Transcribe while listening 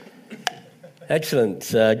Excellent.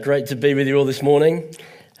 Great to be with you all this morning.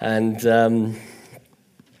 And I'm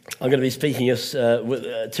going to be speaking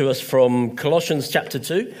to us from Colossians chapter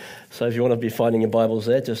 2. So if you want to be finding your Bibles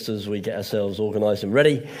there, just as we get ourselves organised and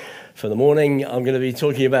ready for the morning, I'm going to be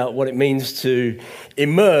talking about what it means to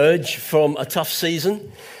emerge from a tough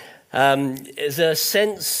season. Is there a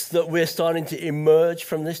sense that we're starting to emerge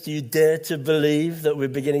from this? Do you dare to believe that we're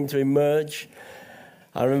beginning to emerge?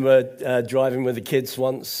 I remember driving with the kids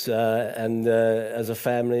once, and as a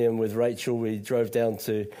family, and with Rachel, we drove down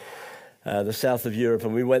to the south of Europe,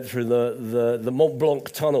 and we went through the Mont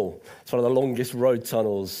Blanc tunnel. It's one of the longest road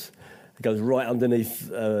tunnels. It goes right underneath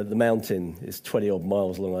the mountain. It's 20-odd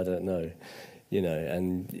miles long, I don't know.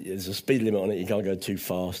 And there's a speed limit on it. You can't go too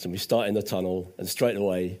fast. And we start in the tunnel, and straight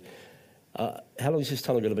away, how long is this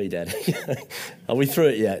tunnel going to be, Dad? Are we through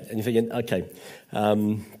it yet? And you're thinking, okay.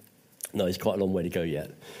 No, it's quite a long way to go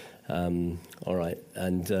yet. All right.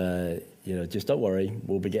 And, just don't worry.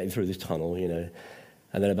 We'll be getting through this tunnel, And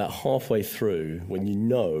then about halfway through, when you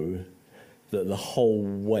know that the whole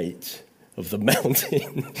weight of the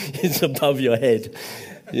mountain is above your head,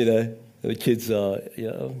 the kids are,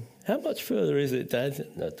 how much further is it, Dad?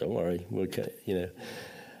 No, don't worry. We'll get,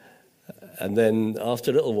 And then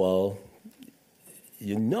after a little while,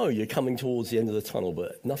 you're coming towards the end of the tunnel,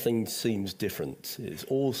 but nothing seems different. It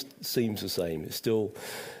all seems the same. It's still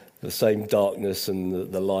the same darkness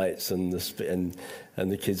and the lights and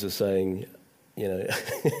the kids are saying,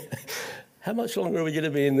 how much longer are we going to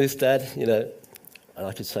be in this, Dad? And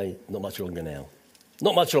I could say, not much longer now.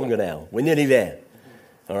 Not much longer now. We're nearly there.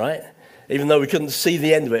 All right? Even though we couldn't see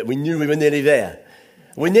the end of it, we knew we were nearly there.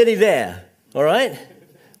 We're nearly there. All right?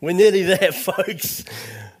 We're nearly there, folks.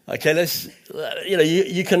 Okay, let's,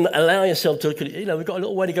 you can allow yourself to look at it. We've got a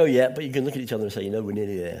little way to go yet, but you can look at each other and say, we're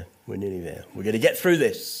nearly there. We're nearly there. We're going to get through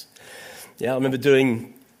this. Yeah, I remember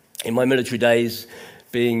doing, in my military days,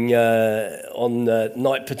 being on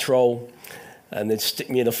night patrol, and they'd stick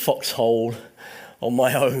me in a foxhole on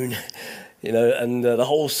my own, and the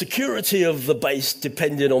whole security of the base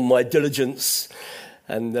depended on my diligence.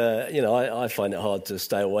 And, I find it hard to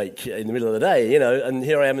stay awake in the middle of the day, and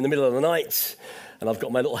here I am in the middle of the night. And I've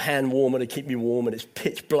got my little hand warmer to keep me warm, and it's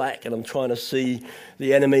pitch black, and I'm trying to see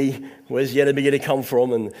the enemy. Where's the enemy going to come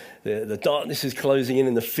from? And the darkness is closing in,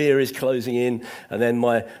 and the fear is closing in. And then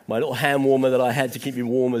my little hand warmer that I had to keep me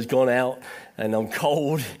warm has gone out, and I'm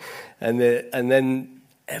cold. And then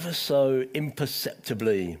ever so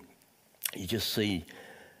imperceptibly, you just see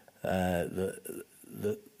the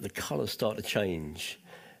colours start to change.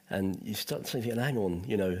 And you start thinking, hang on,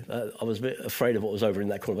 I was a bit afraid of what was over in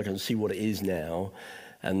that corner, but I can see what it is now.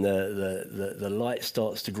 And the light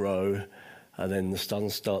starts to grow, and then the sun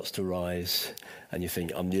starts to rise, and you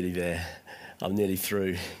think, I'm nearly there. I'm nearly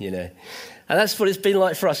through, And that's what it's been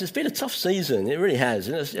like for us. It's been a tough season. It really has.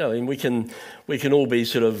 And we can all be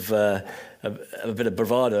sort of a bit of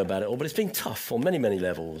bravado about it all, but it's been tough on many, many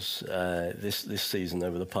levels this season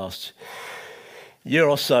over the past year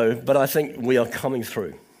or so. But I think we are coming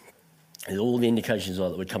through. All the indications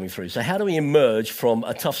are that we're coming through. So how do we emerge from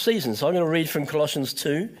a tough season? So I'm going to read from Colossians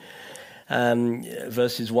 2,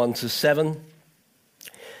 verses 1 to 7.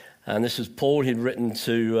 And this is Paul. He'd written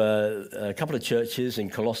to a couple of churches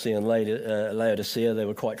in Colossae and Laodicea. They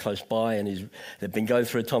were quite close by, and they'd been going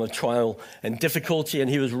through a time of trial and difficulty, and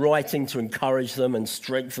he was writing to encourage them and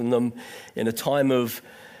strengthen them in a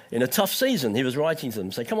tough season. He was writing to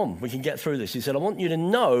them, say, come on, we can get through this. He said, I want you to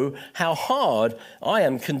know how hard I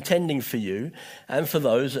am contending for you and for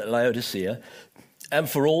those at Laodicea and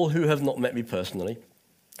for all who have not met me personally.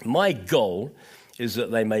 My goal is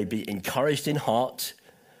that they may be encouraged in heart,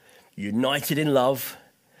 united in love,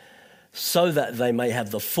 so that they may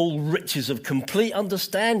have the full riches of complete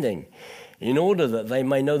understanding, in order that they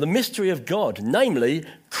may know the mystery of God, namely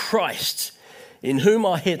Christ, in whom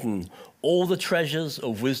are hidden all the treasures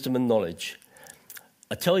of wisdom and knowledge.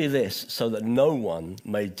 I tell you this so that no one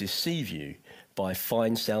may deceive you by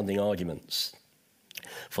fine-sounding arguments.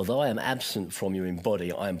 For though I am absent from you in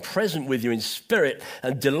body, I am present with you in spirit,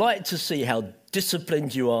 and delight to see how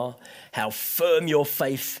disciplined you are, how firm your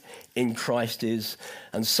faith in Christ is.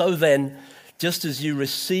 And so then, just as you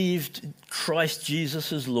received Christ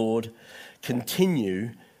Jesus as Lord,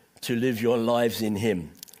 continue to live your lives in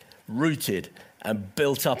him, rooted and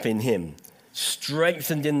built up in him,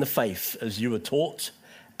 strengthened in the faith as you were taught,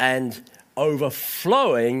 and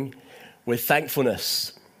overflowing with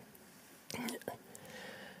thankfulness.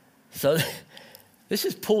 So this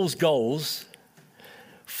is Paul's goals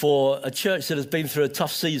for a church that has been through a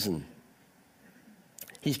tough season.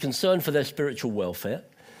 He's concerned for their spiritual welfare.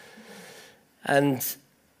 And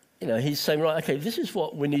he's saying, right, okay, this is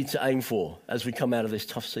what we need to aim for as we come out of this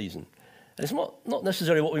tough season. And it's not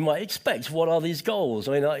necessarily what we might expect. What are these goals?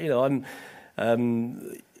 I mean,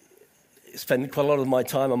 I'm spend quite a lot of my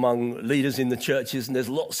time among leaders in the churches, and there's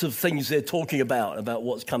lots of things they're talking about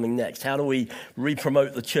what's coming next. How do we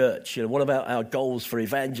re-promote the church? What about our goals for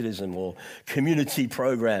evangelism or community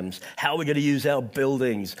programs? How are we going to use our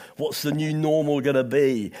buildings? What's the new normal going to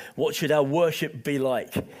be? What should our worship be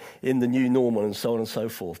like in the new normal, and so on and so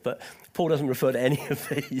forth? But Paul doesn't refer to any of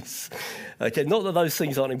these. Okay, not that those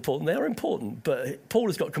things aren't important. They are important, but Paul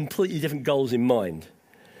has got completely different goals in mind.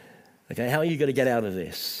 Okay, how are you going to get out of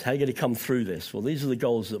this? How are you going to come through this? Well, these are the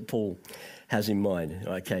goals that Paul has in mind.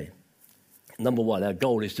 Okay, number one, our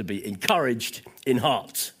goal is to be encouraged in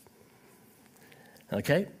heart.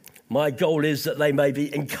 Okay, my goal is that they may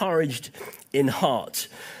be encouraged in heart.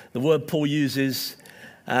 The word Paul uses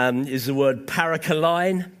is the word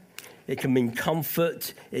parakalline. It can mean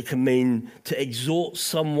comfort. It can mean to exhort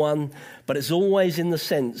someone, but it's always in the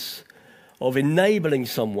sense of enabling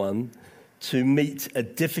someone to meet a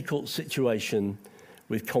difficult situation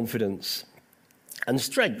with confidence and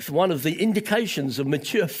strength. One of the indications of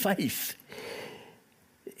mature faith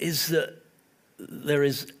is that there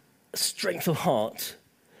is strength of heart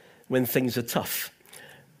when things are tough.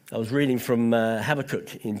 I was reading from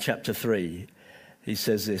Habakkuk in chapter 3. He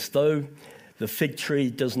says this, though the fig tree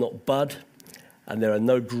does not bud and there are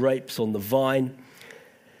no grapes on the vine,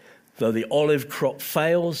 though the olive crop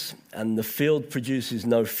fails and the field produces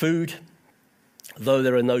no food, though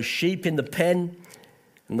there are no sheep in the pen,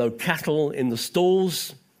 no cattle in the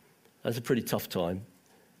stalls, that's a pretty tough time,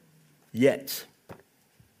 yet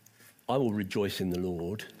I will rejoice in the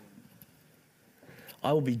Lord.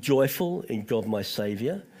 I will be joyful in God my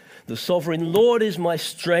Saviour. The sovereign Lord is my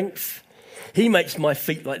strength. He makes my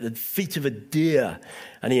feet like the feet of a deer,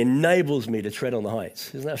 and he enables me to tread on the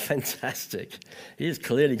heights. Isn't that fantastic? He is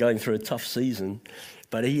clearly going through a tough season,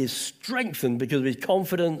 but he is strengthened because of his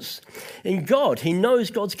confidence in God. He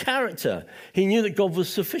knows God's character. He knew that God was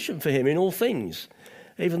sufficient for him in all things,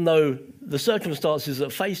 even though the circumstances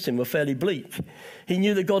that faced him were fairly bleak. He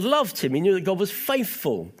knew that God loved him. He knew that God was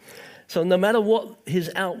faithful. So no matter what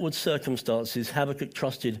his outward circumstances, Habakkuk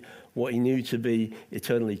trusted what he knew to be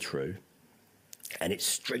eternally true. And it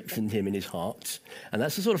strengthened him in his heart. And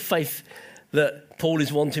that's the sort of faith that Paul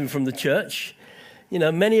is wanting from the church.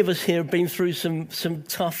 Many of us here have been through some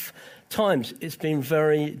tough times. It's been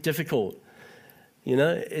very difficult.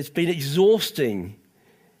 It's been exhausting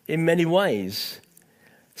in many ways.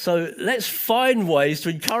 So let's find ways to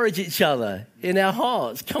encourage each other in our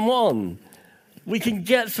hearts. Come on. We can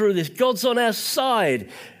get through this. God's on our side.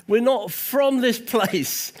 We're not from this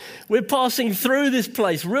place. We're passing through this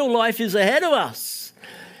place. Real life is ahead of us.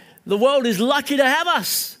 The world is lucky to have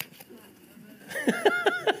us.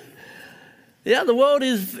 Yeah, the world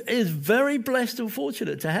is very blessed and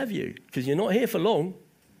fortunate to have you because you're not here for long.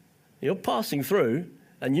 You're passing through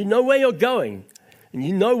and you know where you're going and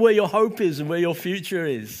you know where your hope is and where your future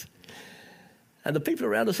is. And the people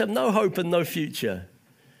around us have no hope and no future.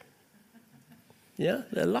 Yeah,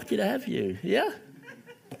 they're lucky to have you. Yeah?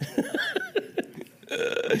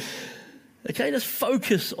 Okay, let's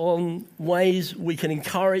focus on ways we can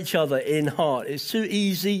encourage each other in heart. It's too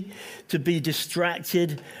easy to be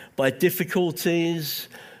distracted by difficulties,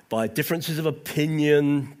 by differences of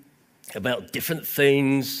opinion about different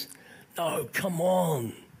things. No, come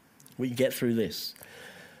on. We can get through this.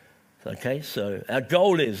 Okay, so our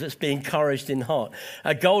goal is, let's be encouraged in heart.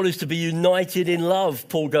 Our goal is to be united in love,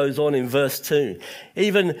 Paul goes on in verse 2.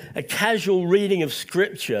 Even a casual reading of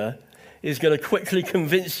Scripture is going to quickly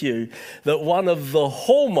convince you that one of the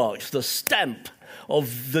hallmarks, the stamp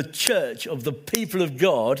of the church, of the people of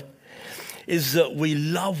God, is that we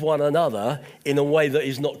love one another in a way that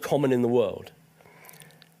is not common in the world.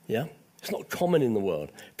 Yeah? It's not common in the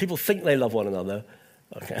world. People think they love one another.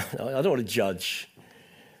 Okay, I don't want to judge.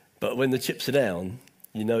 But when the chips are down,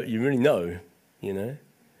 you really know.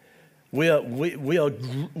 We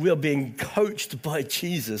are being coached by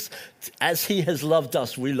Jesus. As he has loved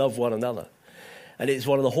us, we love one another. And it's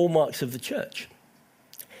one of the hallmarks of the church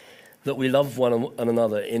that we love one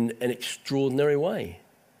another in an extraordinary way.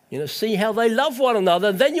 See how they love one another,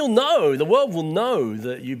 and then you'll know, the world will know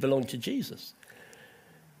that you belong to Jesus.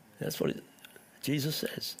 That's what Jesus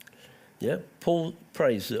says. Yeah, Paul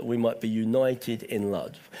prays that we might be united in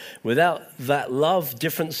love. Without that love,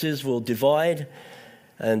 differences will divide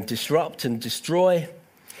and disrupt and destroy.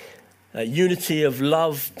 Unity of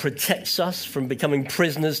love protects us from becoming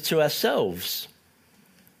prisoners to ourselves,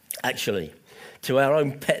 actually, to our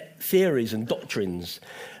own pet theories and doctrines,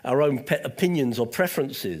 our own pet opinions or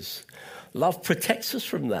preferences. Love protects us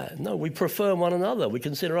from that. No, we prefer one another. We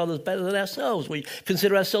consider others better than ourselves. We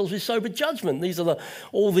consider ourselves with sober judgment. These are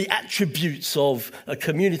all the attributes of a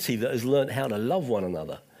community that has learned how to love one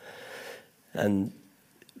another and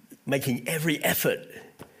making every effort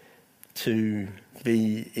to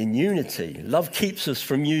be in unity. Love keeps us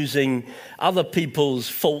from using other people's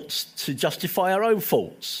faults to justify our own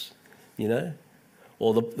faults,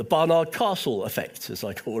 or the Barnard Castle effect, as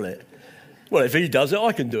I call it. Well, if he does it,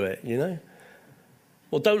 I can do it,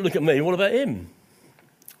 Well, don't look at me. What about him?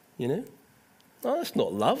 No, that's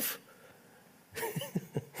not love.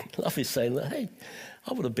 Love is saying that, hey,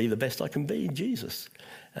 I want to be the best I can be in Jesus.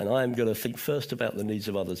 And I am going to think first about the needs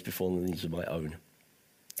of others before the needs of my own.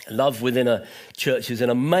 Love within a church is an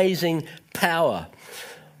amazing power.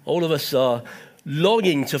 All of us are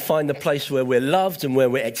longing to find a place where we're loved and where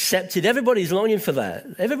we're accepted. Everybody's longing for that.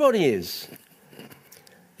 Everybody is.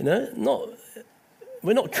 We're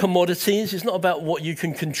not commodities. It's not about what you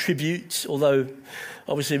can contribute, although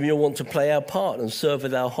obviously we all want to play our part and serve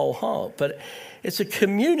with our whole heart. But it's a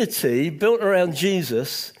community built around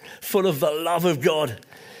Jesus, full of the love of God,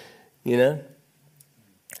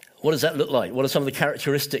 What does that look like? What are some of the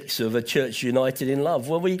characteristics of a church united in love?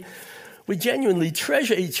 Well, we genuinely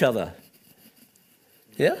treasure each other.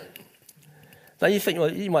 Yeah? Now you think,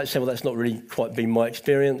 well, you might say, well, that's not really quite been my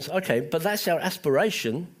experience. Okay, but that's our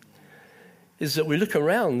aspiration, is that we look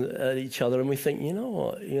around at each other and we think, you know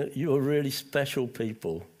what, you are really special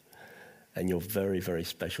people and you're very, very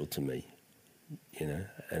special to me,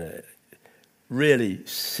 and really,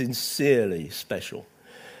 sincerely special.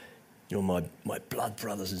 You're my blood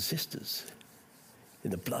brothers and sisters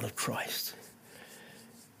in the blood of Christ.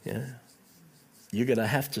 Yeah. You're going to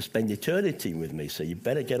have to spend eternity with me, so you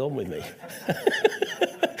better get on with me.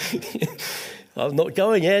 I'm not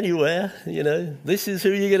going anywhere, This is who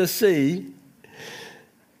you're going to see.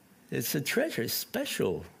 It's a treasure. It's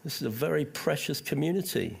special. This is a very precious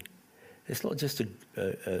community. It's not just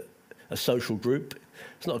a social group.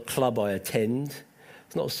 It's not a club I attend.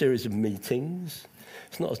 It's not a series of meetings.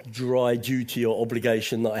 It's not a dry duty or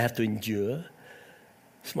obligation that I have to endure.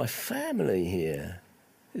 It's my family here.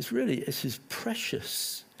 This is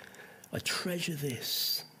precious. I treasure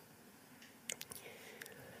this.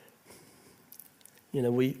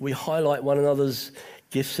 We highlight one another's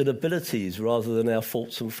gifts and abilities rather than our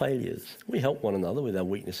faults and failures. We help one another with our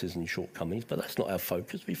weaknesses and shortcomings, but that's not our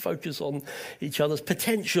focus. We focus on each other's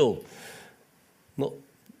potential, not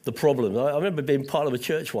the problem. I remember being part of a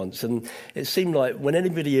church once, and it seemed like when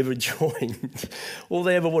anybody ever joined, all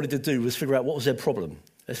they ever wanted to do was figure out what was their problem.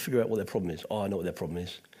 Let's figure out what their problem is. Oh, I know what their problem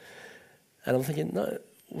is. And I'm thinking, no,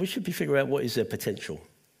 we should be figuring out what is their potential.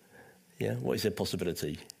 Yeah, what is their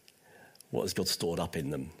possibility? What has God stored up in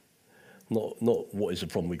them? Not what is the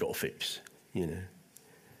problem we've got to fix,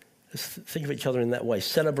 Let's think of each other in that way.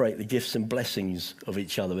 Celebrate the gifts and blessings of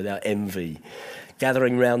each other without envy.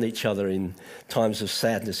 Gathering around each other in times of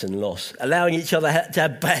sadness and loss. Allowing each other to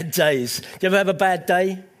have bad days. Do you ever have a bad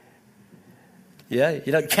day? Yeah?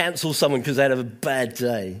 You don't cancel someone because they had a bad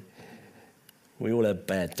day. We all have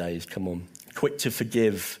bad days, come on. Quick to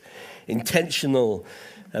forgive. Intentional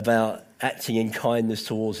about acting in kindness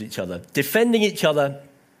towards each other. Defending each other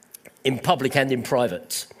in public and in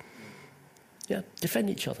private. Yeah, defend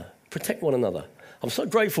each other. Protect one another. I'm so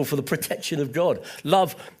grateful for the protection of God.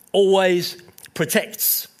 Love always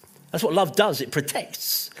protects. That's what love does. It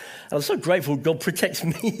protects. And I'm so grateful God protects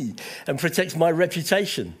me and protects my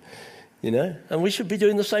reputation, And we should be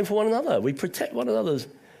doing the same for one another. We protect one another's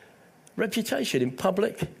reputation in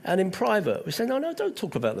public and in private. We say, no, don't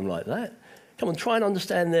talk about them like that. Come on, try and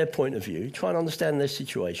understand their point of view. Try and understand their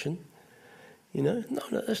situation. No,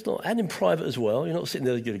 that's not. And in private as well. You're not sitting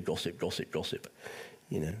there going gossip.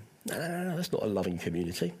 No, that's not a loving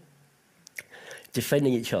community.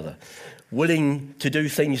 Defending each other. Willing to do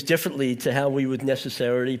things differently to how we would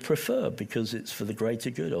necessarily prefer because it's for the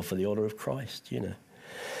greater good or for the honour of Christ, And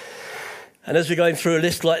as we're going through a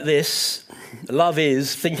list like this, love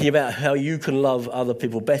is thinking about how you can love other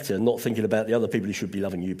people better, not thinking about the other people who should be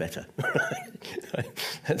loving you better.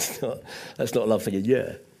 That's not love thinking,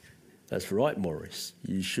 yeah, that's right, Morris.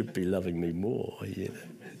 You should be loving me more,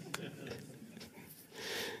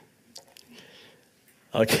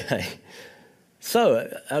 Okay,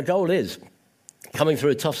 so our goal is, coming through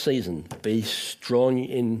a tough season, be strong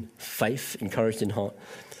in faith, encouraged in heart,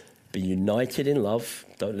 be united in love.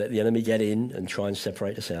 Don't let the enemy get in and try and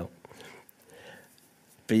separate us out.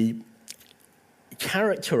 Be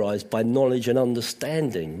characterized by knowledge and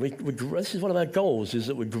understanding. This is one of our goals, is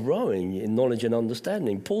that we're growing in knowledge and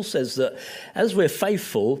understanding. Paul says that as we're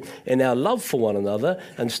faithful in our love for one another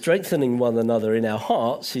and strengthening one another in our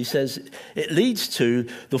hearts, he says it leads to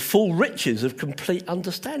the full riches of complete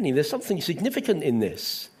understanding. There's something significant in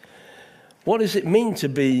this. What does it mean to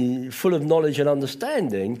be full of knowledge and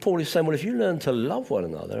understanding? Paul is saying, well, if you learn to love one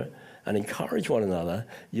another and encourage one another,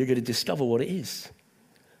 you're going to discover what it is.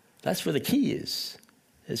 That's where the key is.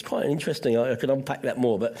 It's quite interesting. I could unpack that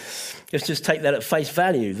more, but let's just take that at face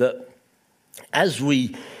value, that as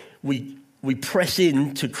we press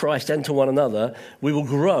into Christ and to one another, we will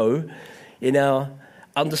grow in our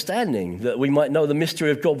understanding, that we might know the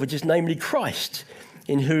mystery of God, which is namely Christ,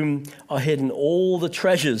 in whom are hidden all the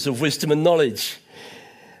treasures of wisdom and knowledge.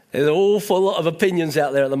 There's an awful lot of opinions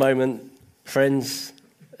out there at the moment, friends.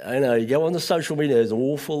 I know, you go on the social media, there's an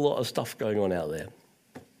awful lot of stuff going on out there.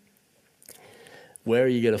 Where are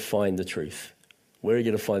you going to find the truth? Where are you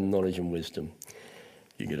going to find knowledge and wisdom?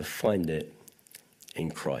 You're going to find it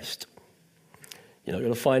in Christ. You're not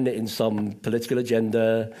going to find it in some political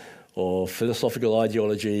agenda or philosophical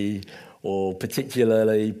ideology or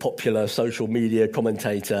particularly popular social media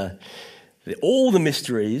commentator. All the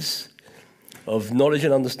mysteries of knowledge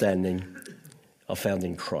and understanding are found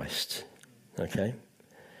in Christ. Okay?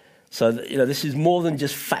 So, this is more than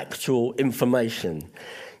just factual information.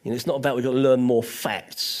 It's not about we've got to learn more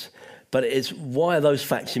facts, but it's why are those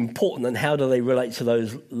facts important and how do they relate to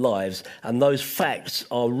those lives? And those facts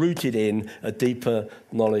are rooted in a deeper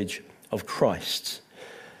knowledge of Christ.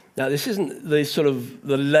 Now, this isn't the sort of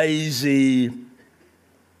the lazy,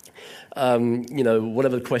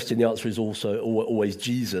 whatever the question, the answer is also always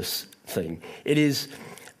Jesus thing. It is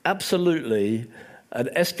absolutely an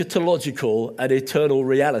eschatological and eternal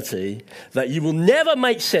reality that you will never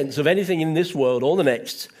make sense of anything in this world or the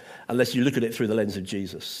next unless you look at it through the lens of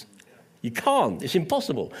Jesus. You can't. It's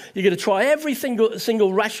impossible. You're going to try every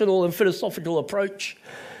single rational and philosophical approach,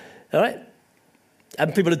 all right?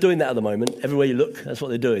 And people are doing that at the moment. Everywhere you look, that's what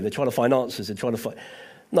they're doing. They're trying to find answers. They're trying to find...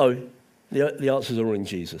 No, the answers are all in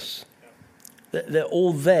Jesus. They're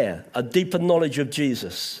all there. A deeper knowledge of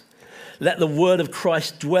Jesus. Let the word of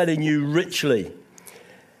Christ dwell in you richly.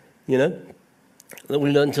 That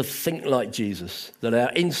we learn to think like Jesus, that our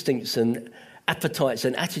instincts and appetites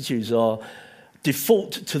and attitudes are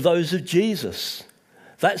default to those of Jesus.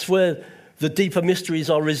 That's where the deeper mysteries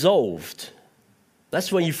are resolved.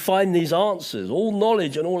 That's where you find these answers. All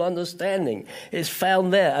knowledge and all understanding is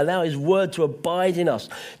found there. Allow his word to abide in us.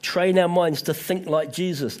 Train our minds to think like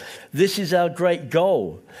Jesus. This is our great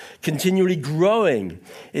goal. Continually growing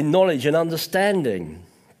in knowledge and understanding.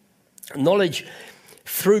 Knowledge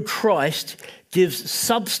through Christ gives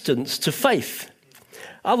substance to faith.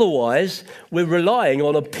 Otherwise, we're relying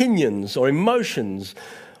on opinions or emotions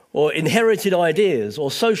or inherited ideas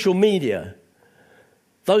or social media.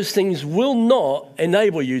 Those things will not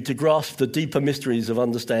enable you to grasp the deeper mysteries of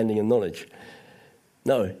understanding and knowledge.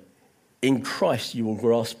 No, in Christ you will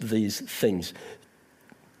grasp these things.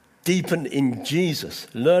 Deepen in Jesus.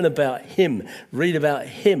 Learn about him. Read about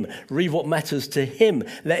him. Read what matters to him.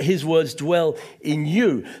 Let his words dwell in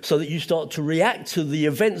you so that you start to react to the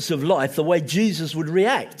events of life the way Jesus would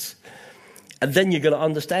react. And then you're going to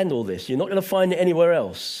understand all this. You're not going to find it anywhere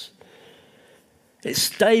else. It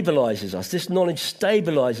stabilizes us. This knowledge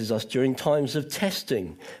stabilizes us during times of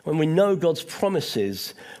testing. When we know God's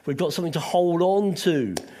promises, we've got something to hold on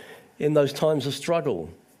to in those times of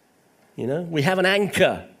struggle. We have an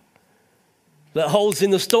anchor that holds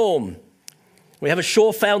in the storm. We have a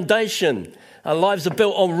sure foundation. Our lives are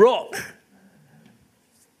built on rock.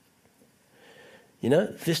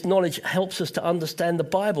 This knowledge helps us to understand the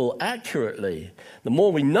Bible accurately. The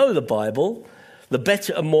more we know the Bible, the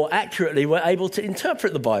better and more accurately we're able to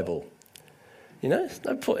interpret the Bible.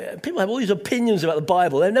 People have all these opinions about the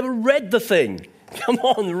Bible. They've never read the thing. Come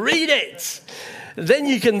on, read it. Then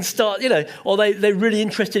you can start, or they're really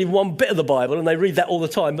interested in one bit of the Bible and they read that all the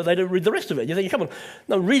time, but they don't read the rest of it. You think, come on,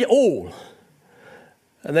 no, read it all.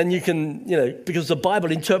 And then you can, because the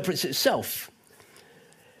Bible interprets itself.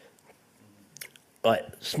 Right,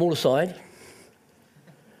 small aside.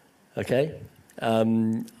 Okay.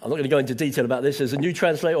 I'm not going to go into detail about this. There's a new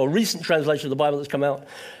translation, or recent translation of the Bible that's come out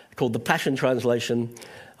called the Passion Translation.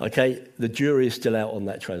 Okay, the jury is still out on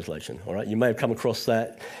that translation, all right? You may have come across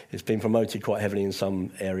that. It's been promoted quite heavily in some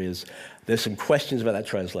areas. There's some questions about that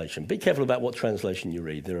translation. Be careful about what translation you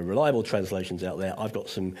read. There are reliable translations out there. I've got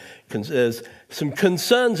some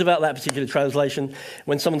concerns about that particular translation.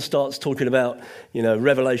 When someone starts talking about,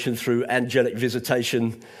 revelation through angelic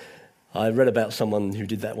visitation, I read about someone who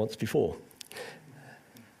did that once before.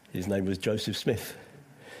 His name was Joseph Smith,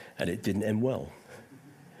 and it didn't end well.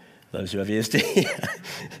 Those who have ears to hear.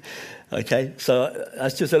 Okay, so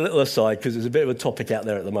that's just a little aside because there's a bit of a topic out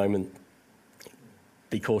there at the moment.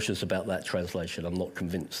 Be cautious about that translation. I'm not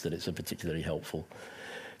convinced that it's a particularly helpful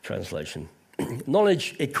translation.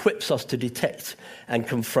 Knowledge equips us to detect and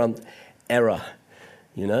confront error.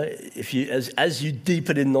 You know, if you as you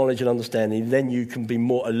deepen in knowledge and understanding, then you can be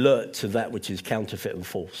more alert to that which is counterfeit and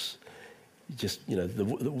false. The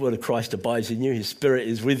word of Christ abides in you. His Spirit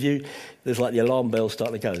is with you. There's like the alarm bells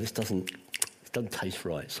starting to go. This doesn't taste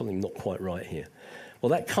right. Something not quite right here. Well,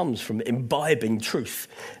 that comes from imbibing truth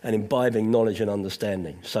and imbibing knowledge and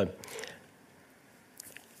understanding. So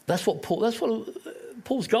that's what Paul's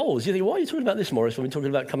goal is. You think, why are you talking about this, Morris, when we're talking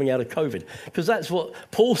about coming out of COVID? Because that's what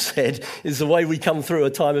Paul said is the way we come through a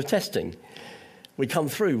time of testing. We come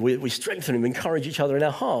through, we strengthen and we encourage each other in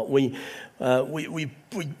our heart. We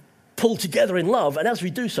pull together in love, and as we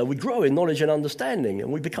do so, we grow in knowledge and understanding,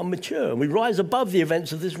 and we become mature, and we rise above the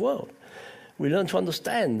events of this world. We learn to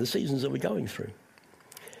understand the seasons that we're going through.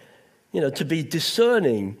 You know, to be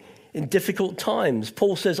discerning in difficult times.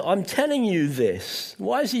 Paul says, I'm telling you this.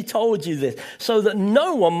 Why has he told you this? So that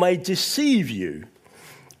no one may deceive you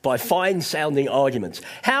by fine-sounding arguments.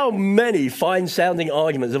 How many fine-sounding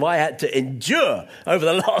arguments have I had to endure over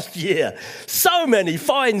the last year? So many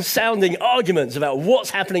fine-sounding arguments about what's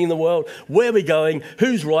happening in the world, where we're going,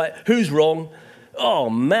 who's right, who's wrong. Oh,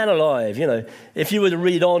 man alive, you know. If you were to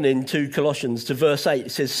read on into Colossians to verse 8, it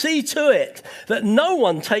says, see to it that no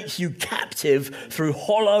one takes you captive through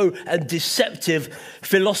hollow and deceptive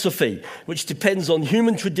philosophy, which depends on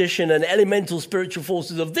human tradition and elemental spiritual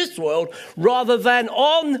forces of this world, rather than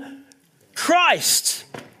on Christ,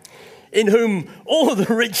 in whom all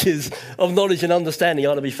the riches of knowledge and understanding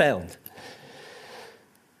are to be found.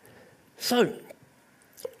 So,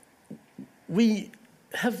 we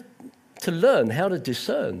have to learn how to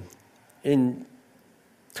discern in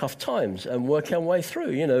tough times and work our way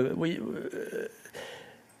through. You know,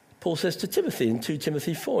 Paul says to Timothy in 2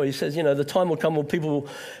 Timothy 4, he says, you know, the time will come when people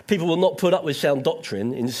will not put up with sound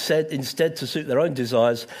doctrine. Instead, to suit their own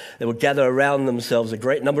desires, they will gather around themselves a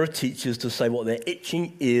great number of teachers to say what their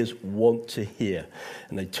itching ears want to hear.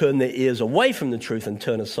 And they turn their ears away from the truth and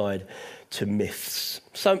turn aside to myths.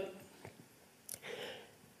 So,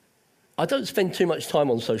 I don't spend too much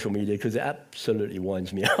time on social media because it absolutely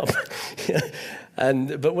winds me up.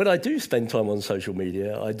 But when I do spend time on social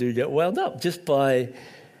media, I do get wound up just by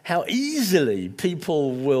how easily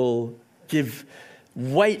people will give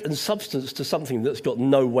weight and substance to something that's got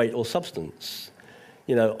no weight or substance.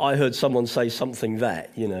 You know, I heard someone say something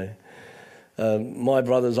that, you know, my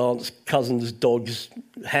brother's aunt's cousin's dog's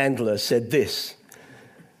handler said this.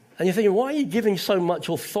 And you're thinking, why are you giving so much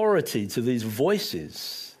authority to these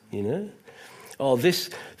voices? You know, oh, this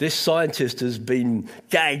scientist has been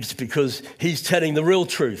gagged because he's telling the real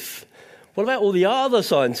truth. What about all the other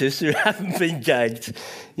scientists who haven't been gagged?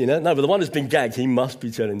 You know, no, but the one who's been gagged, he must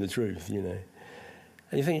be telling the truth, you know. And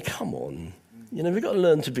you're thinking, come on. You know, we've got to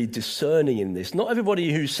learn to be discerning in this. Not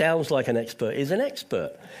everybody who sounds like an expert is an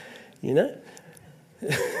expert, you know.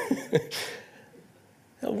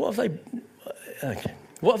 What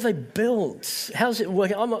have they built? How's it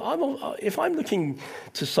working? If I'm looking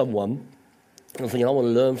to someone, I'm thinking, I want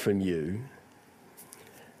to learn from you,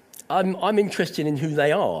 I'm interested in who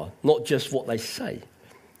they are, not just what they say.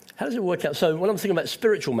 How does it work out? So when I'm thinking about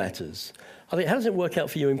spiritual matters, I think, how does it work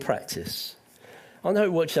out for you in practice? I know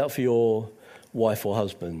it works out for your wife or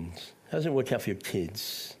husband. How does it work out for your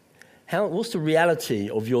kids? What's the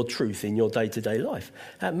reality of your truth in your day-to-day life?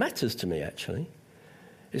 That matters to me, actually.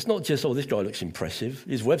 It's not just, oh, this guy looks impressive.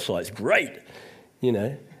 His website's great, you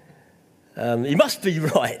know. He must be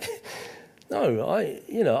right. No, I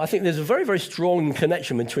think there's a very, very strong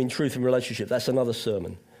connection between truth and relationship. That's another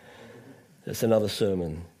sermon. You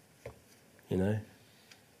know.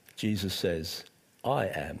 Jesus says, I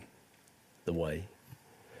am the way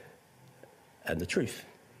and the truth.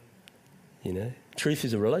 You know. Truth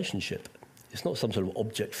is a relationship. It's not some sort of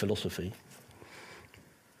object philosophy.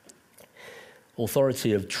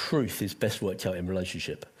 Authority of truth is best worked out in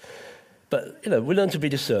relationship. But, you know, we learn to be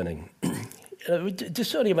discerning.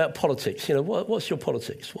 Discerning about politics. You know, what's your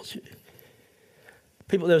politics?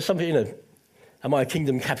 There's some people, you know, am I a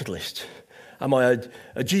kingdom capitalist? Am I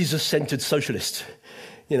a Jesus-centered socialist?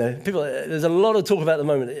 You know, there's a lot of talk about the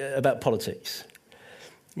moment about politics.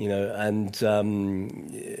 You know,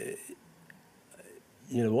 and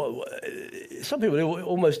you know, some people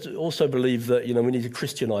almost also believe that, you know, we need to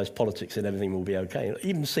Christianize politics and everything will be okay. And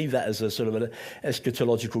even see that as a sort of an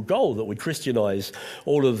eschatological goal, that we Christianize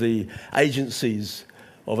all of the agencies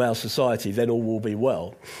of our society, then all will be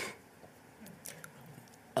well.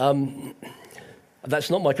 That's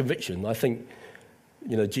not my conviction. I think,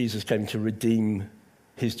 Jesus came to redeem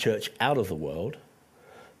his church out of the world.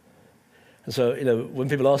 And so, when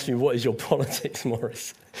people ask me, what is your politics,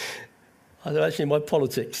 Morris? I say, actually, my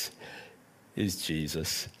politics is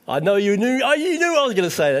Jesus. I know you knew I was going to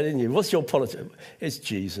say that, didn't you? What's your politics? It's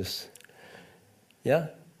Jesus. Yeah?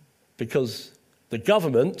 Because the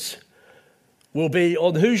government will be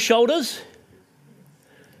on whose shoulders?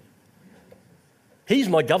 He's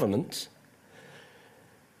my government.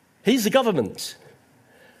 He's the government.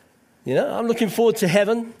 I'm looking forward to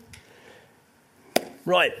heaven.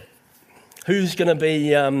 Right. Who's going to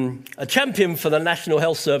be a champion for the National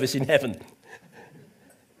Health Service in heaven?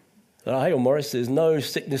 Hang on, Morris, there's no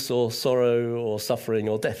sickness or sorrow or suffering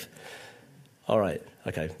or death. All right,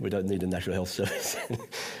 okay, we don't need a National Health Service.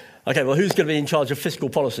 Okay, well, who's going to be in charge of fiscal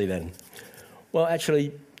policy then? Well,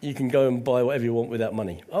 actually, you can go and buy whatever you want without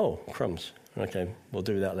money. Oh, crumbs. Okay, we'll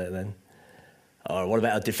do without that then. Oh, what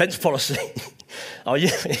about our defence policy? Oh, yeah,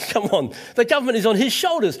 come on. The government is on his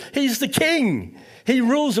shoulders. He's the king. He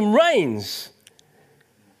rules and reigns.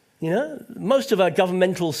 Most of our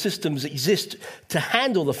governmental systems exist to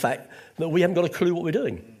handle the fact that we haven't got a clue what we're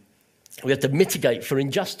doing. We have to mitigate for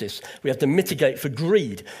injustice. We have to mitigate for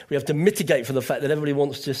greed. We have to mitigate for the fact that everybody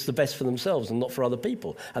wants just the best for themselves and not for other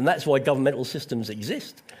people. And that's why governmental systems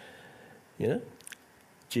exist.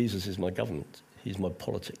 Jesus is my government. He's my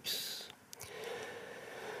politics.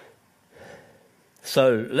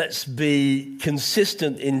 So let's be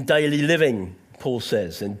consistent in daily living, Paul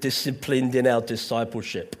says, and disciplined in our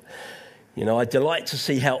discipleship. I delight to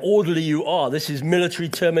see how orderly you are. This is military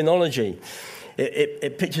terminology.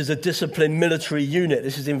 It pictures a disciplined military unit.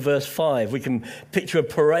 This is in verse 5. We can picture a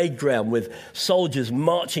parade ground with soldiers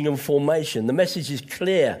marching in formation. The message is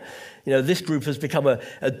clear. This group has become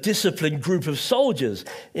a disciplined group of soldiers.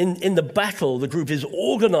 In the battle, the group is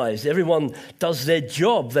organized. Everyone does their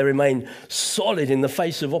job. They remain solid in the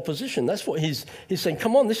face of opposition. That's what he's saying.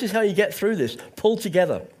 Come on, this is how you get through this. Pull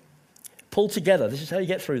together. Pull together. This is how you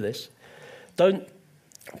get through this. Don't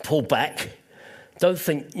pull back. Don't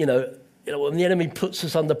think, when the enemy puts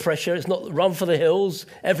us under pressure, it's not run for the hills,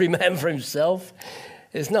 every man for himself.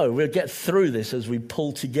 It's no, we'll get through this as we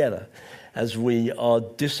pull together, as we are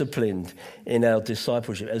disciplined in our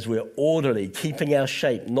discipleship, as we're orderly, keeping our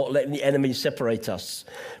shape, not letting the enemy separate us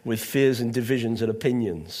with fears and divisions and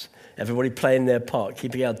opinions. Everybody playing their part,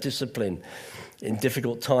 keeping our discipline in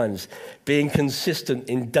difficult times, being consistent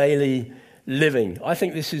in daily living. I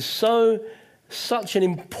think this is such an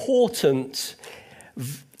important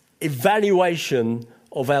evaluation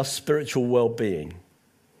of our spiritual well-being.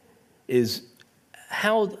 Is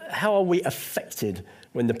how are we affected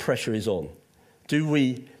when the pressure is on?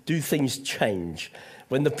 Do things change?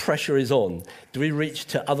 When the pressure is on, do we reach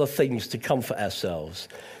to other things to comfort ourselves?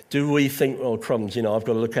 Do we think, oh, crumbs, I've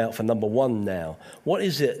got to look out for number one now? What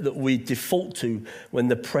is it that we default to when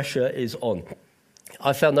the pressure is on?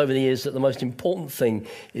 I found over the years that the most important thing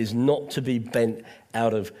is not to be bent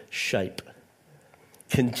out of shape.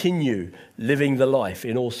 Continue living the life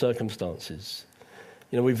in all circumstances.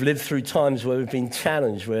 We've lived through times where we've been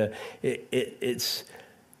challenged, where it's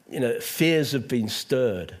fears have been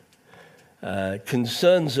stirred,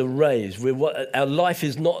 concerns are raised. Our life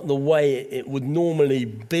is not the way it would normally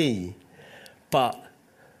be, but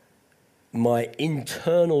my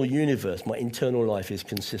internal universe, my internal life is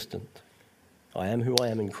consistent. I am who I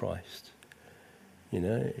am in Christ.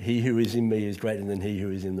 He who is in me is greater than he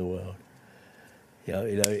who is in the world.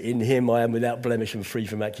 In him I am without blemish and free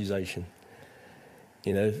from accusation.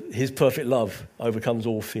 His perfect love overcomes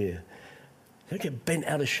all fear. Don't get bent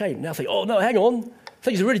out of shape. Now think, oh no, hang on.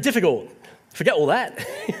 Things are really difficult. Forget all that.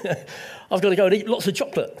 I've got to go and eat lots of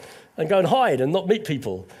chocolate and go and hide and not meet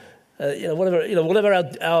people.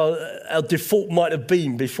 Whatever our default might have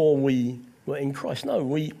been before we were in Christ. No,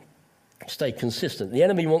 we stay consistent. The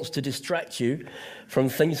enemy wants to distract you from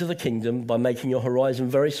things of the kingdom by making your horizon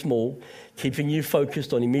very small, keeping you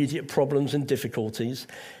focused on immediate problems and difficulties.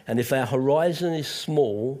 And if our horizon is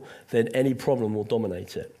small, then any problem will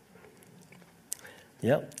dominate it.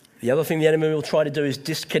 Yeah. The other thing the enemy will try to do is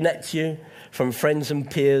disconnect you from friends and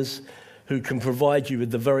peers who can provide you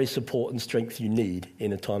with the very support and strength you need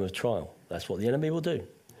in a time of trial. That's what the enemy will do.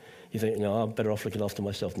 You think, I'm better off looking after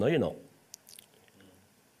myself. No, you're not.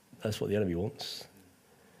 That's what the enemy wants.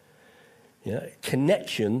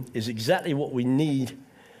 Connection is exactly what we need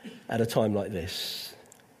at a time like this.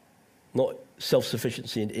 Not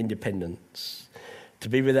self-sufficiency and independence. To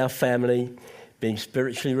be with our family, being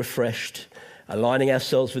spiritually refreshed, aligning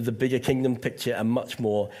ourselves with the bigger kingdom picture, and much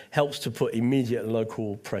more, helps to put immediate and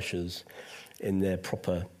local pressures in their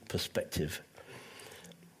proper perspective.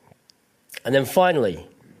 And then finally,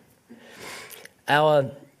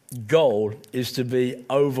 our goal is to be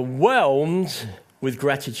overwhelmed with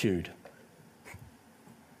gratitude.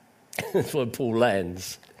 That's where Paul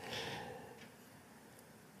lands.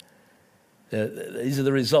 These are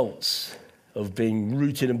the results of being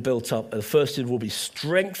rooted and built up. The first is we'll be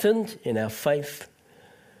strengthened in our faith.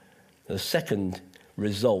 The second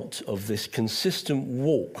result of this consistent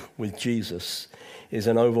walk with Jesus is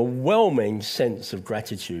an overwhelming sense of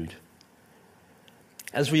gratitude.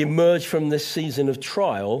 As we emerge from this season of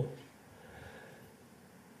trial,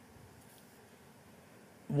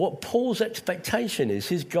 what Paul's expectation is,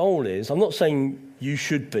 his goal is, I'm not saying you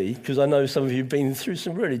should be, because I know some of you have been through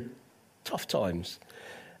some really tough times,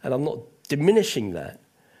 and I'm not diminishing that.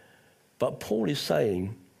 But Paul is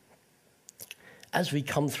saying, as we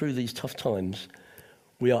come through these tough times,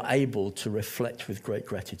 we are able to reflect with great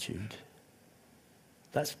gratitude.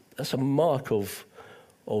 That's a mark of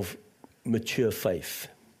mature faith.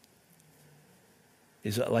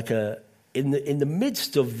 Is that like in the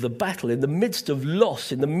midst of the battle, in the midst of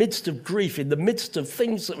loss, in the midst of grief, in the midst of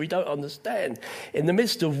things that we don't understand, in the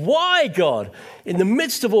midst of why God, in the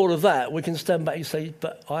midst of all of that, we can stand back and say,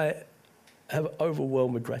 but I have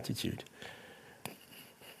overwhelming gratitude.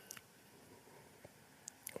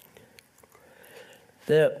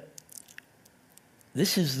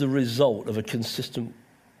 This is the result of a consistent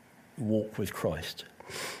walk with Christ.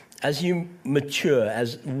 As you mature,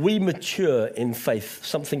 as we mature in faith,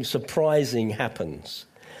 something surprising happens.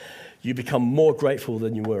 You become more grateful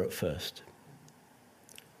than you were at first.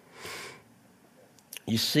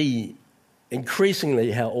 You see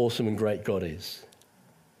increasingly how awesome and great God is.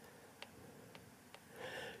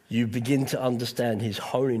 You begin to understand his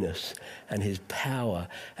holiness and his power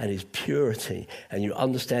and his purity, and you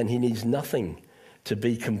understand he needs nothing to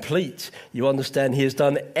be complete. You understand he has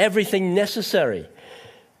done everything necessary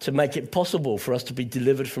to make it possible for us to be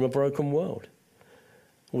delivered from a broken world.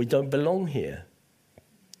 We don't belong here.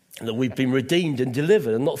 And that we've been redeemed and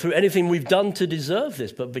delivered, and not through anything we've done to deserve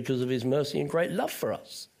this, but because of his mercy and great love for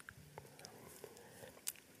us.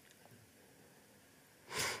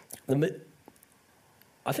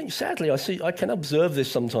 I think sadly I can observe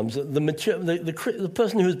this sometimes, that the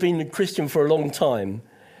person who has been a Christian for a long time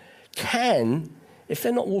can, if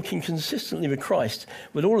they're not walking consistently with Christ,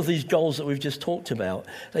 with all of these goals that we've just talked about,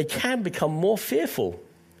 they can become more fearful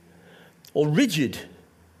or rigid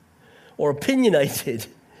or opinionated.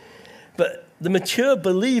 But the mature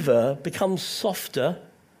believer becomes softer,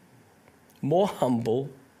 more humble,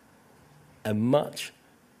 and much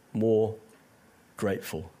more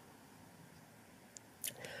grateful.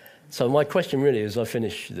 So my question really, as I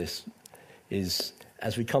finish this, is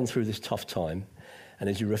as we come through this tough time, and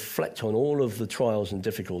as you reflect on all of the trials and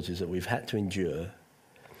difficulties that we've had to endure,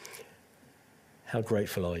 how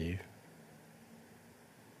grateful are you?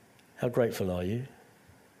 How grateful are you?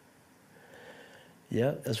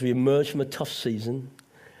 Yeah, as we emerge from a tough season,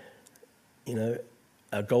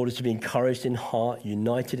 our goal is to be encouraged in heart,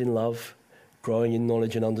 united in love, growing in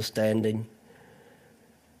knowledge and understanding,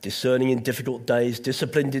 discerning in difficult days,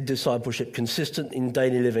 disciplined in discipleship, consistent in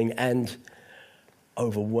daily living, and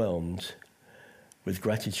overwhelmed with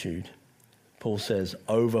gratitude. Paul says,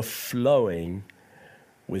 overflowing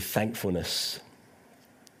with thankfulness.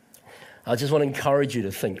 I just want to encourage you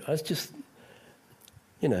to think, let's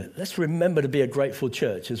remember to be a grateful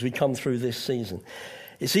church as we come through this season.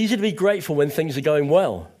 It's easy to be grateful when things are going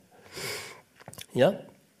well. Yeah?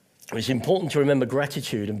 It's important to remember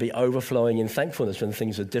gratitude and be overflowing in thankfulness when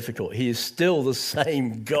things are difficult. He is still the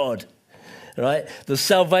same God, right? The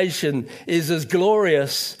salvation is as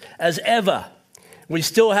glorious as ever. We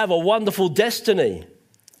still have a wonderful destiny.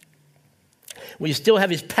 We still have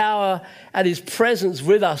his power and his presence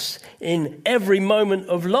with us in every moment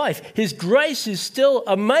of life. His grace is still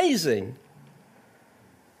amazing.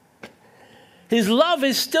 His love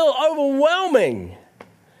is still overwhelming.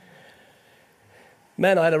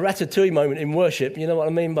 Man, I had a ratatouille moment in worship. You know what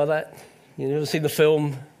I mean by that? You ever seen the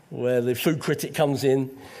film where the food critic comes in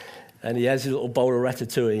and he has his little bowl of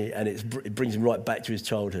ratatouille and it brings him right back to his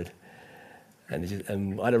childhood? And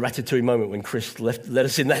I had a ratatouille moment when Chris led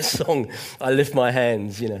us in that song, I Lift My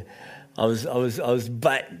Hands. I was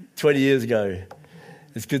back 20 years ago.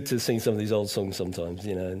 It's good to sing some of these old songs sometimes,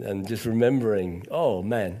 and just remembering, oh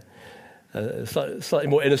man, slightly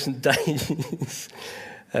more innocent days.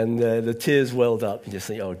 And the tears welled up. You just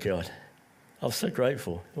think, oh, God, I'm so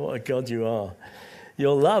grateful. What a God you are.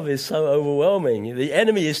 Your love is so overwhelming. The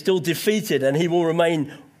enemy is still defeated, and he will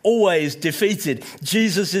remain always defeated.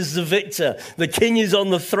 Jesus is the victor. The King is on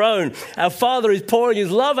the throne. Our Father is pouring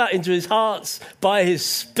his love out into his hearts by his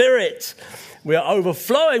Spirit. We are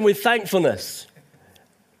overflowing with thankfulness.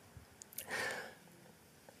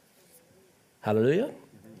 Hallelujah.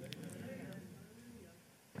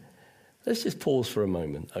 Let's just pause for a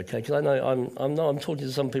moment, okay? Because I know I'm talking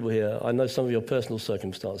to some people here. I know some of your personal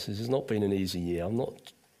circumstances. It's not been an easy year.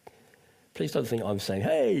 Please don't think I'm saying,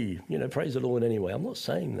 hey, praise the Lord anyway. I'm not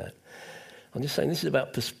saying that. I'm just saying this is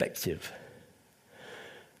about perspective.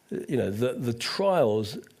 The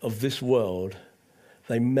trials of this world,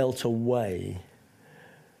 they melt away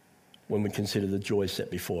when we consider the joy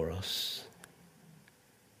set before us.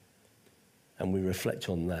 And we reflect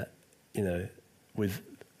on that, with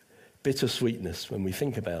bittersweetness. When we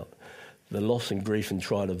think about the loss and grief and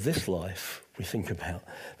trial of this life, we think about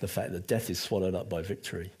the fact that death is swallowed up by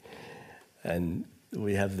victory. And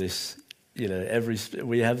we have this,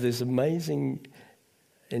 we have this amazing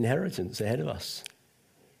inheritance ahead of us.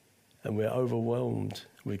 And we're overwhelmed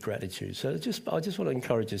with gratitude. So I just want to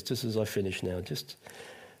encourage us, just as I finish now, just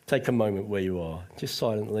take a moment where you are, just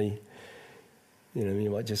silently,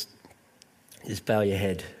 you might just bow your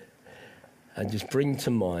head and just bring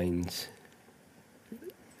to mind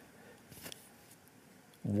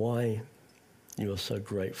why you are so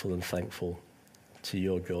grateful and thankful to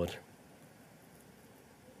your God.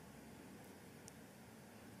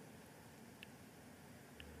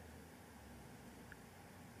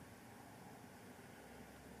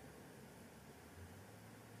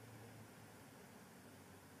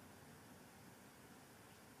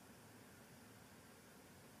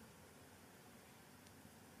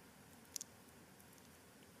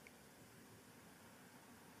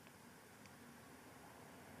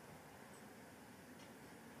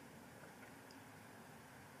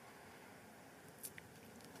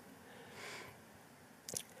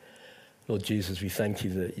 Lord Jesus, we thank you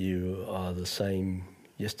that you are the same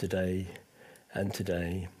yesterday and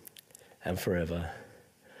today and forever.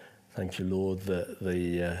 Thank you, Lord, that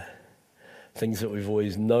the things that we've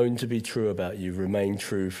always known to be true about you remain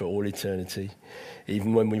true for all eternity.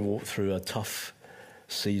 Even when we walk through a tough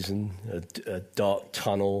season, a dark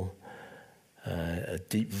tunnel, a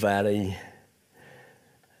deep valley,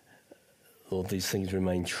 Lord, these things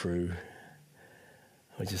remain true.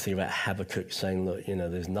 I just think about Habakkuk saying, look,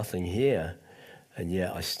 there's nothing here, and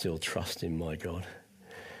yet I still trust in my God.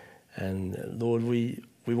 And Lord, we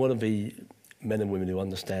want to be men and women who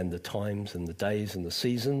understand the times and the days and the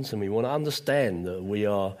seasons, and we want to understand that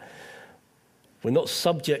we're not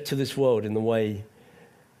subject to this world in the way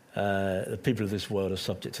the people of this world are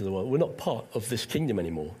subject to the world. We're not part of this kingdom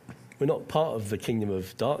anymore. We're not part of the kingdom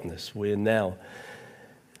of darkness. We're now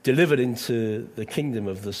delivered into the kingdom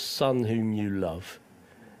of the Son whom you love.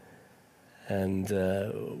 And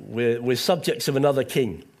we're subjects of another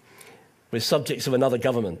king. We're subjects of another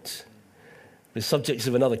government. We're subjects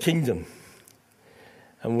of another kingdom.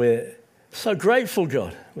 And we're so grateful,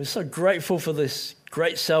 God. We're so grateful for this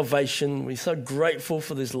great salvation. We're so grateful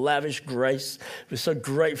for this lavish grace. We're so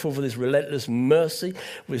grateful for this relentless mercy.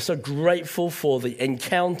 We're so grateful for the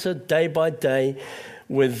encounter day by day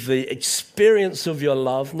with the experience of your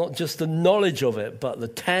love, not just the knowledge of it, but the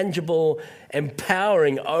tangible,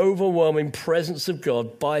 empowering, overwhelming presence of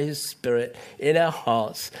God by his Spirit in our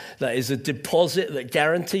hearts. That is a deposit that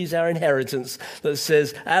guarantees our inheritance, that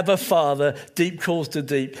says, Abba, Father, deep calls to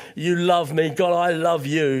deep. You love me. God, I love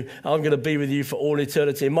you. I'm going to be with you for all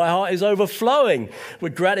eternity. My heart is overflowing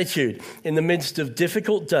with gratitude in the midst of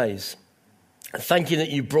difficult days. Thank you that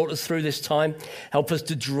you brought us through this time. Help us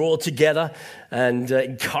to draw together and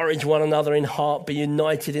encourage one another in heart, be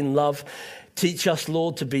united in love. Teach us,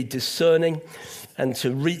 Lord, to be discerning and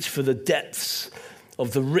to reach for the depths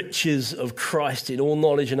of the riches of Christ in all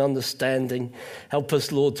knowledge and understanding. Help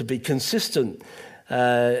us, Lord, to be consistent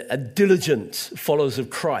and diligent followers of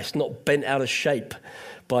Christ, not bent out of shape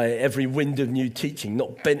by every wind of new teaching,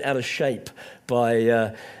 not bent out of shape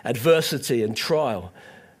by adversity and trial,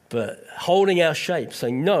 but holding our shape,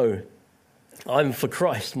 saying, no, I'm for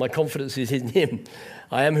Christ. My confidence is in him.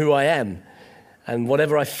 I am who I am. And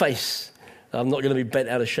whatever I face, I'm not going to be bent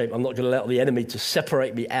out of shape. I'm not going to allow the enemy to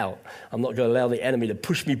separate me out. I'm not going to allow the enemy to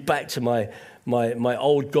push me back to my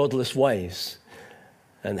old godless ways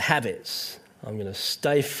and habits. I'm going to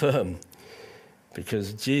stay firm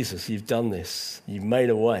because, Jesus, you've done this. You've made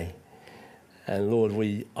a way. And, Lord,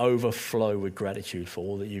 we overflow with gratitude for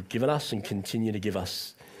all that you've given us and continue to give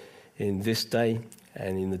us in this day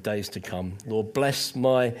and in the days to come. Lord, bless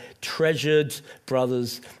my treasured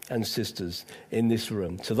brothers and sisters in this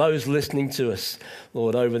room. To those listening to us,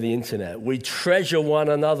 Lord, over the internet, we treasure one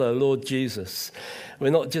another, Lord Jesus. We're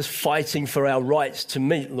not just fighting for our rights to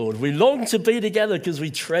meet, Lord. We long to be together because we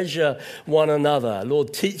treasure one another.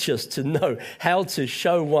 Lord, teach us to know how to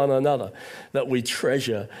show one another that we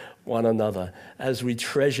treasure one another. As we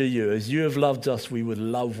treasure you, as you have loved us, we would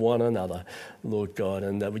love one another, Lord God.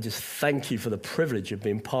 And we just thank you for the privilege of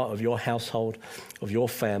being part of your household, of your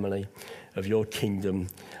family, of your kingdom,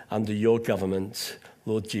 under your government.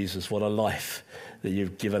 Lord Jesus, what a life that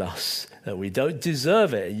you've given us, that we don't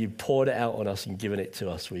deserve it. You poured it out on us and given it to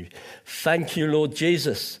us. We thank you, Lord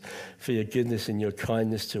Jesus, for your goodness and your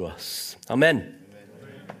kindness to us. Amen.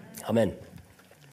 Amen. Amen.